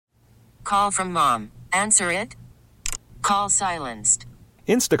Call from mom. Answer it. Call silenced.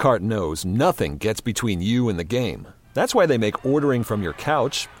 Instacart knows nothing gets between you and the game. That's why they make ordering from your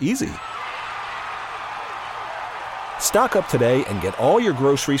couch easy. Stock up today and get all your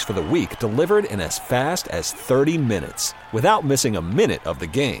groceries for the week delivered in as fast as 30 minutes without missing a minute of the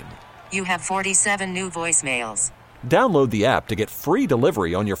game. You have 47 new voicemails. Download the app to get free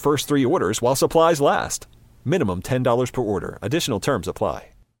delivery on your first 3 orders while supplies last. Minimum $10 per order. Additional terms apply.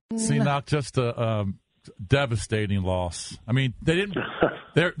 See, not just a devastating loss. I mean, they didn't.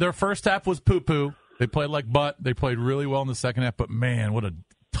 Their first half was poo-poo. They played like butt. They played really well in the second half, but man, what a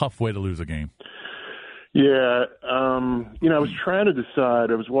tough way to lose a game. Yeah, I was trying to decide.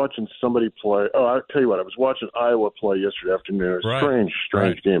 I was watching somebody play. Oh, I'll tell you what, I was watching Iowa play yesterday afternoon. It was a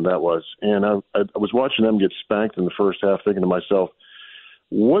strange game that was. And I was watching them get spanked in the first half, thinking to myself,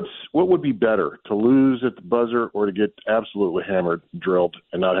 what would be better, to lose at the buzzer or to get absolutely hammered, drilled,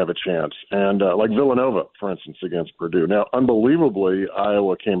 and not have a chance? And like Villanova, for instance, against Purdue. Now, unbelievably,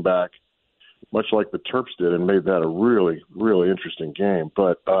 Iowa came back, much like the Terps did, and made that a really, really interesting game.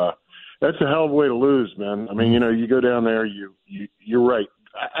 But that's a hell of a way to lose, man. I mean, you go down there, you're right.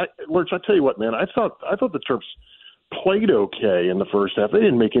 Lurch, I tell you what, man, I thought the Terps played okay in the first half. They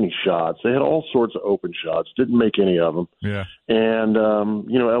didn't make any shots. They had all sorts of open shots, didn't make any of them. Yeah. And,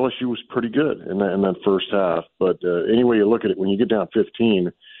 LSU was pretty good in that first half. But any way you look at it, when you get down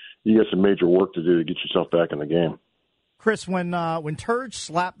 15, you got some major work to do to get yourself back in the game. Chris, when Turge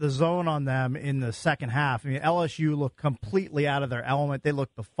slapped the zone on them in the second half, I mean, LSU looked completely out of their element. They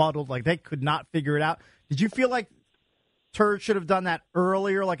looked befuddled, like they could not figure it out. Did you feel like Turge should have done that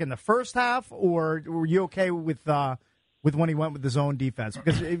earlier, like in the first half, or were you okay with when he went with the zone defense?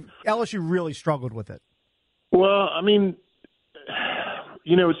 Because LSU really struggled with it. Well, I mean,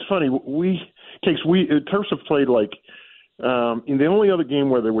 it's funny. Terps have played like in the only other game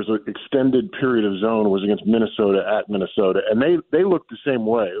where there was an extended period of zone was against Minnesota at Minnesota, and they looked the same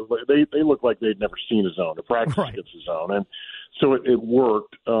way. They looked like they'd never seen a zone, a practice against a zone, and so it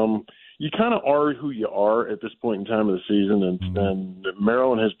worked. You kind of are who you are at this point in time of the season, and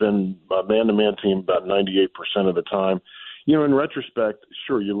Maryland has been a man-to-man team about 98% of the time. In retrospect,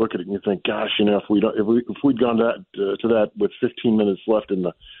 sure, you look at it and you think, gosh, if we'd gone to that with 15 minutes left in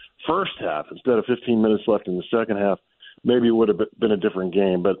the first half instead of 15 minutes left in the second half, maybe it would have been a different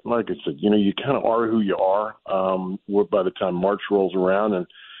game. But like I said, you kind of are who you are by the time March rolls around, and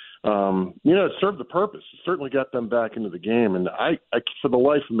it served the purpose. It certainly got them back into the game, and I for the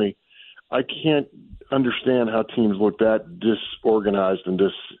life of me, I can't understand how teams look that disorganized and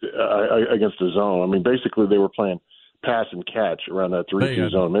against the zone. I mean, basically they were playing pass and catch around that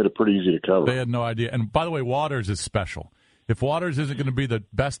 3-2 zone. Made it pretty easy to cover. They had no idea. And by the way, Waters is special. If Waters isn't going to be the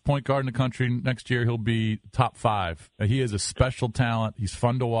best point guard in the country next year, he'll be top 5. He is a special talent. He's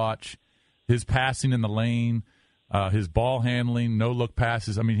fun to watch. His passing in the lane, his ball handling, no-look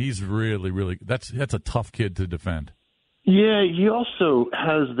passes. I mean, he's really, really – that's a tough kid to defend. Yeah, he also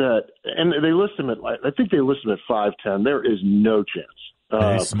has that, and they list him at, I think they list him at 5'10". There is no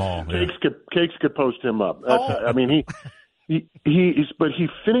chance. He's small. Cakes could post him up. I mean, he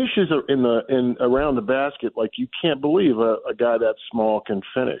finishes in around the basket like you can't believe a guy that small can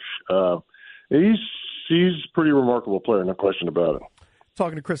finish. He's a pretty remarkable player, no question about it.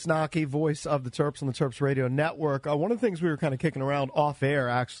 Talking to Chris Knoche, voice of the Terps on the Terps Radio Network. One of the things we were kind of kicking around off air,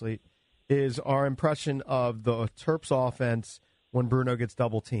 actually, is our impression of the Terps offense when Bruno gets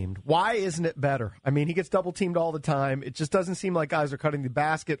double-teamed. Why isn't it better? I mean, he gets double-teamed all the time. It just doesn't seem like guys are cutting the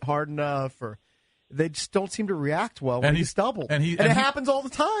basket hard enough, or they just don't seem to react well when he's doubled. And it happens all the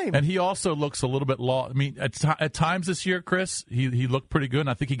time. And he also looks a little bit lost. I mean, at times this year, Chris, he looked pretty good, and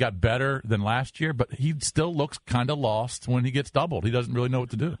I think he got better than last year, but he still looks kind of lost when he gets doubled. He doesn't really know what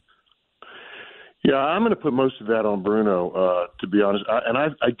to do. Yeah, I'm going to put most of that on Bruno, to be honest.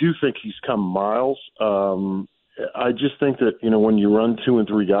 I do think he's come miles. I just think that, when you run 2 and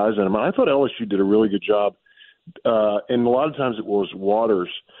 3 guys at him, I thought LSU did a really good job. And a lot of times it was Waters.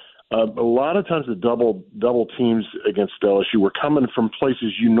 A lot of times the double teams against LSU were coming from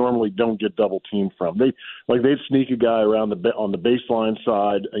places you normally don't get double teamed from. They'd sneak a guy around on the baseline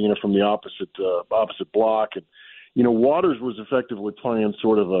side, from the opposite block. And, Waters was effectively playing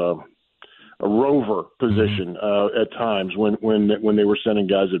sort of a rover position at times when they were sending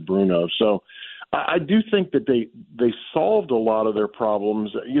guys at Bruno. So I do think that they solved a lot of their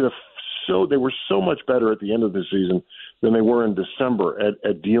problems. So they were so much better at the end of the season than they were in December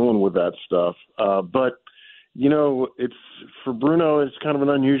at dealing with that stuff. But it's for Bruno, it's kind of an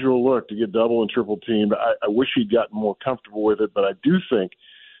unusual look to get double and triple teamed. I wish he'd gotten more comfortable with it, but I do think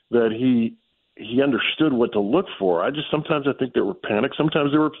that he he understood what to look for. Sometimes I think there were panics.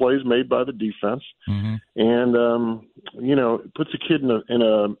 Sometimes there were plays made by the defense, and it puts a kid in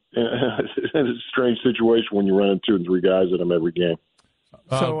a strange situation when you run into 2 and 3 guys at him every game.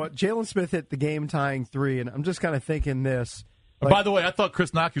 So Jalen Smith hit the game-tying 3, and I'm just kind of thinking this. By the way, I thought Chris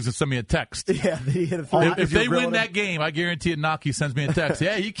Knoche was going to send me a text. Yeah, he hit a 3. If they win that game, I guarantee Knoche sends me a text.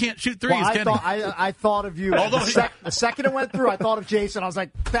 Yeah, you can't shoot threes, can he? I thought of you. The second it went through, I thought of Jason. I was like,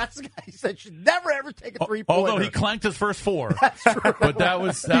 that's the guy he said should never, ever take a 3-pointer. Although he clanked his first 4. That's true. But that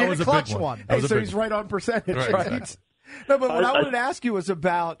was a big one. Hey, so he's right on percentage. Right. No, but what I wanted to ask you was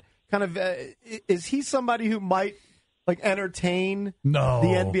about kind of, is he somebody who might entertain the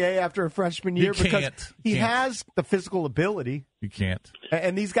NBA after a freshman year? Because he has the physical ability. You can't.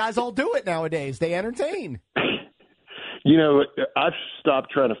 And these guys all do it nowadays. They entertain. I've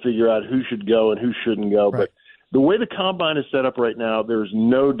stopped trying to figure out who should go and who shouldn't go. Right. But the way the combine is set up right now, there's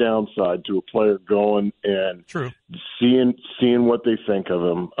no downside to a player going and seeing what they think of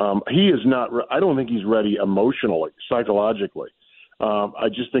him. He is not. I don't think he's ready emotionally, psychologically. I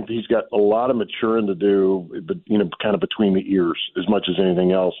just think that he's got a lot of maturing to do, but kind of between the ears as much as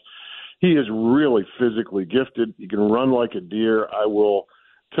anything else. He is really physically gifted. He can run like a deer. I will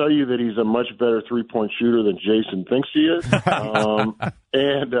tell you that he's a much better three-point shooter than Jason thinks he is.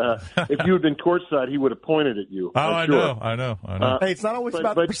 And if you had been courtside, he would have pointed at you. I know. Hey, it's not always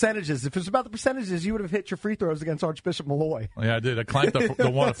about the percentages. If it was about the percentages, you would have hit your free throws against Archbishop Malloy. Yeah, I did. I clanked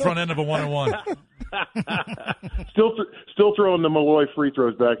the front end of a 1-on-1. Still throwing the Malloy free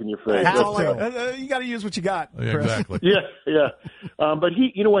throws back in your face. You got to use what you got, Chris. Yeah, exactly. Yeah. But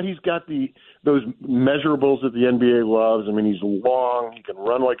you know what? He's got those measurables that the NBA loves. I mean, he's long. He can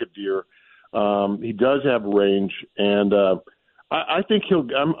run like a deer. He does have range, and I think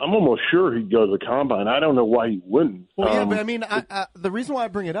I'm almost sure he'd go to the combine. I don't know why he wouldn't. Well, yeah, but I mean, the reason why I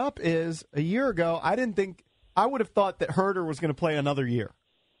bring it up is a year ago, I would have thought that Herter was going to play another year.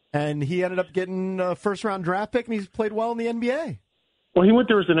 And he ended up getting a first-round draft pick, and he's played well in the NBA. Well, he went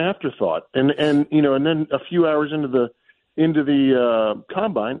there as an afterthought, and then a few hours into the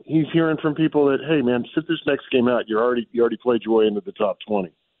combine, he's hearing from people that, hey man, sit this next game out. You already played your way into the top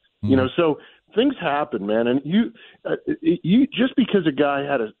 20. Mm-hmm. So things happen, man. And you just because a guy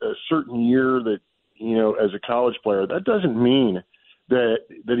had a certain year that as a college player, that doesn't mean that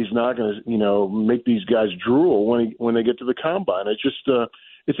he's not going to make these guys drool when they get to the combine. It's just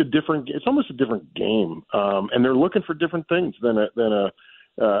it's almost a different game, and they're looking for different things than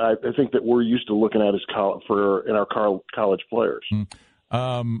I think that we're used to looking at in our college players.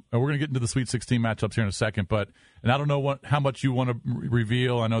 And we're going to get into the Sweet 16 matchups here in a second, and I don't know how much you want to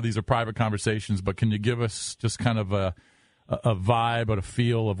reveal. I know these are private conversations, but can you give us just kind of a vibe or a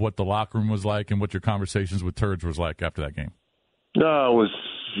feel of what the locker room was like and what your conversations with Turge was like after that game? No, it was,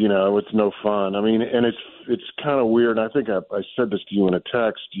 it's no fun. I mean, and it's kind of weird. I think I said this to you in a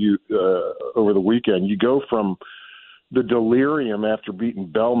text over the weekend. You go from the delirium after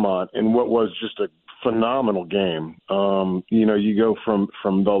beating Belmont in what was just a phenomenal game. You go from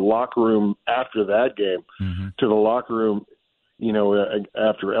the locker room after that game to the locker room,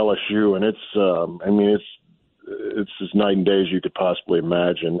 after LSU, and it's as night and day as you could possibly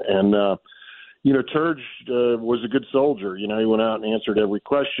imagine. And Turge was a good soldier. He went out and answered every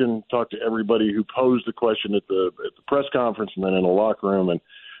question, talked to everybody who posed the question at the press conference and then in the locker room.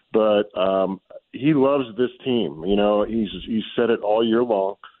 But he loves this team. He's said it all year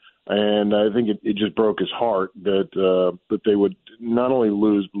long, and I think it just broke his heart that they would not only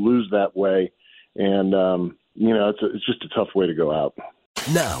lose that way, and it's just a tough way to go out.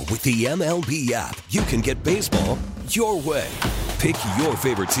 Now with the MLB app, you can get baseball your way. Pick your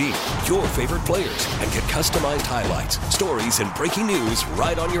favorite team, your favorite players, and get customized highlights, stories, and breaking news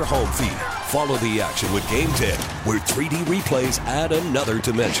right on your home feed. Follow the action with Game 10, where 3D replays add another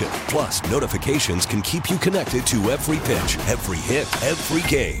dimension. Plus, notifications can keep you connected to every pitch, every hit, every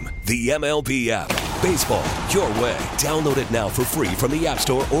game. The MLB app. Baseball your way. Download it now for free from the App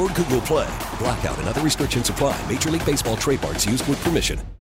Store or Google Play. Blackout and other restrictions apply. Major League Baseball trademarks used with permission.